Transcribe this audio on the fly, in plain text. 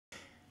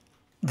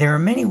There are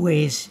many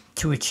ways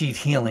to achieve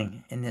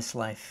healing in this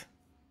life.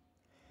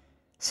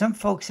 Some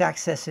folks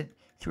access it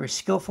through a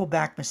skillful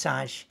back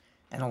massage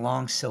and a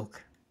long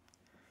soak.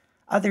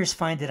 Others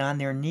find it on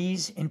their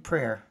knees in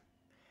prayer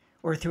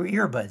or through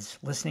earbuds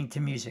listening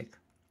to music.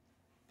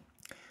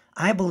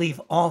 I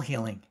believe all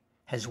healing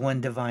has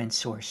one divine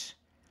source.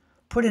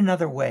 Put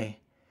another way,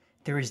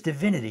 there is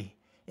divinity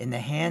in the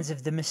hands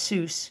of the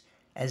masseuse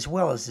as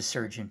well as the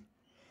surgeon,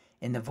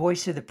 in the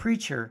voice of the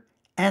preacher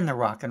and the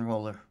rock and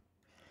roller,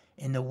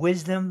 in the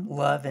wisdom,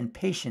 love, and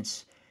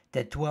patience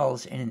that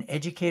dwells in an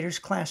educator's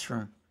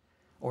classroom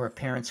or a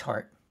parent's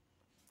heart.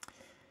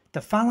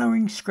 The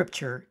following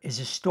scripture is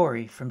a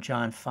story from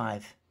John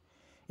 5.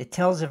 It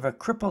tells of a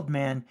crippled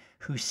man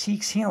who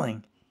seeks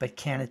healing but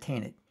can't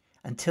attain it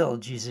until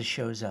Jesus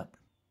shows up.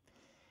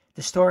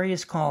 The story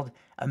is called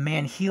A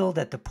Man Healed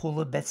at the Pool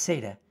of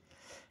Bethesda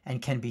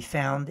and can be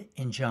found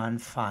in John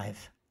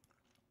 5.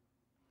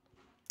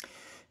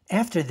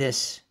 After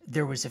this,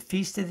 there was a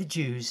feast of the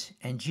Jews,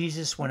 and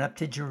Jesus went up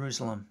to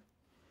Jerusalem.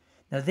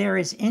 Now there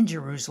is in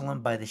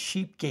Jerusalem by the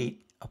sheep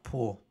gate a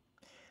pool,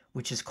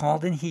 which is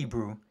called in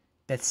Hebrew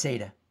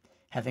Bethesda,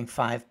 having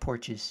 5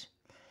 porches.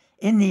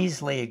 In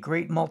these lay a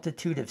great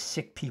multitude of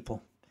sick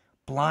people,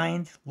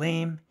 blind,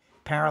 lame,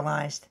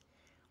 paralyzed,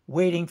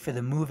 waiting for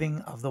the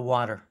moving of the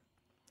water.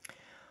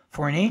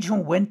 For an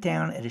angel went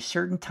down at a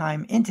certain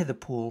time into the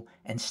pool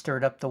and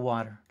stirred up the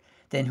water.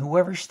 Then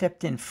whoever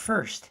stepped in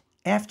first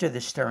after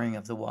the stirring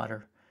of the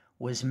water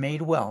was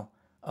made well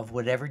of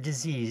whatever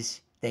disease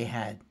they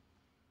had.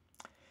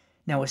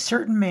 Now a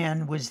certain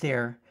man was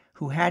there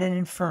who had an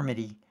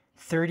infirmity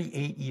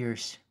 38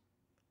 years.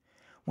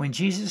 When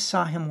Jesus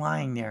saw him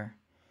lying there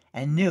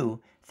and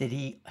knew that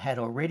he had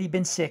already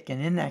been sick and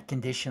in that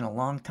condition a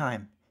long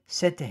time,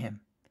 said to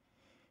him,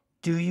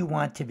 "Do you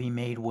want to be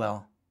made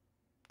well?"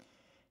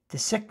 The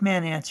sick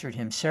man answered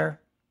him, "Sir,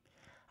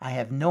 I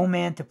have no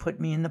man to put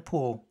me in the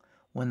pool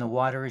when the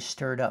water is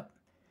stirred up,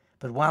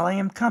 but while I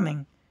am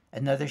coming,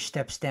 another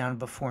steps down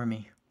before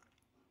me."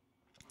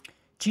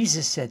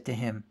 Jesus said to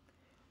him,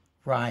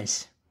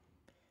 "Rise,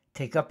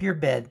 take up your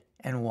bed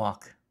and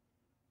walk."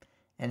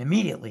 And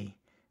immediately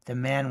the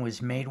man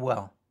was made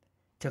well,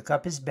 took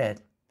up his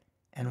bed,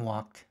 and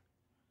walked.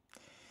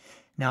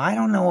 Now I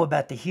don't know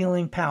about the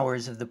healing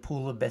powers of the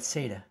Pool of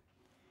Bethesda,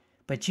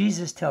 but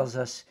Jesus tells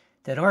us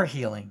that our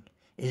healing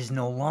is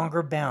no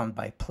longer bound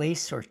by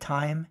place or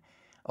time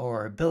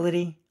or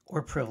ability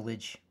or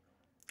privilege.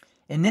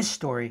 In this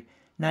story,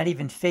 not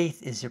even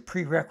faith is a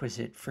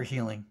prerequisite for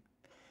healing.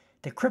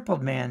 The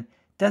crippled man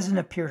doesn't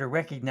appear to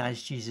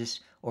recognize Jesus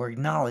or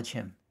acknowledge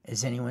him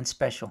as anyone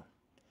special.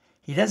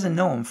 He doesn't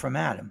know him from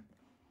Adam,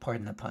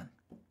 pardon the pun.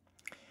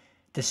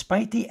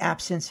 Despite the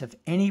absence of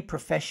any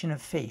profession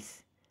of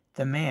faith,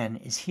 the man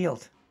is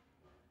healed.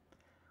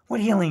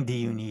 What healing do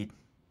you need?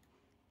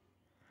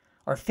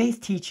 Our faith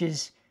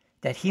teaches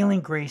that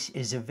healing grace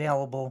is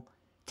available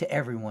to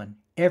everyone,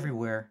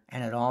 everywhere,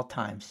 and at all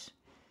times.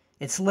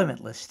 It's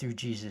limitless through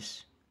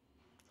Jesus.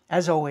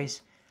 As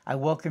always, I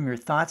welcome your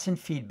thoughts and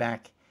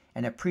feedback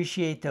and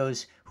appreciate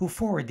those who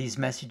forward these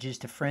messages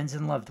to friends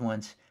and loved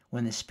ones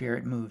when the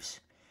Spirit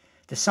moves.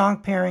 The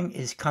song pairing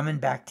is coming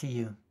back to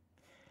you.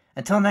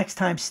 Until next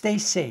time, stay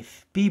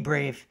safe, be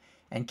brave,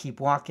 and keep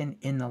walking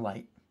in the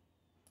light.